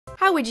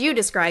How would you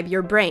describe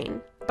your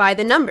brain? By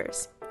the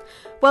numbers.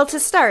 Well,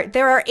 to start,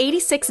 there are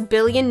 86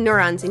 billion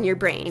neurons in your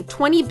brain,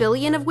 20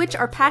 billion of which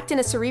are packed in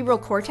a cerebral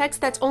cortex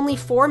that's only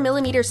 4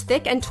 millimeters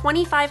thick and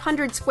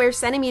 2,500 square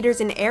centimeters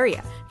in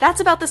area.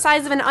 That's about the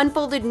size of an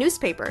unfolded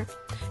newspaper.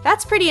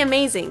 That's pretty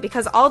amazing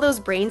because all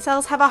those brain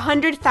cells have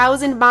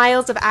 100,000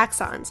 miles of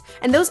axons,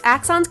 and those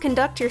axons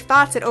conduct your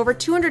thoughts at over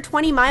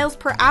 220 miles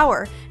per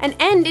hour and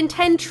end in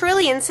 10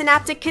 trillion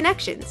synaptic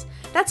connections.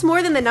 That's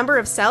more than the number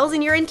of cells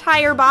in your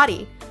entire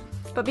body.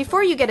 But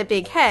before you get a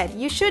big head,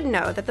 you should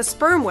know that the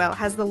sperm whale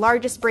has the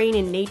largest brain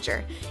in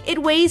nature.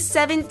 It weighs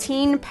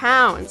 17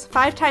 pounds,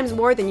 5 times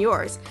more than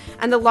yours,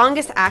 and the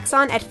longest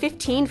axon at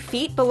 15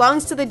 feet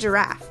belongs to the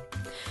giraffe.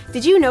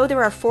 Did you know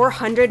there are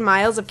 400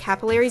 miles of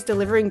capillaries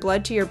delivering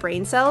blood to your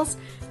brain cells?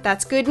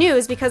 That's good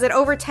news because at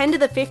over 10 to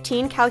the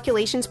 15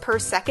 calculations per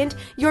second,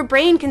 your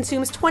brain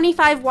consumes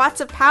 25 watts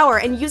of power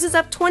and uses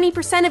up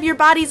 20% of your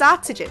body's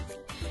oxygen.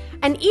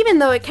 And even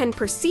though it can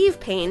perceive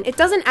pain, it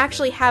doesn't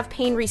actually have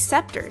pain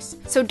receptors.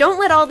 So don't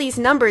let all these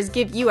numbers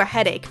give you a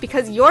headache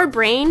because your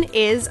brain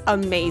is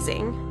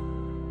amazing.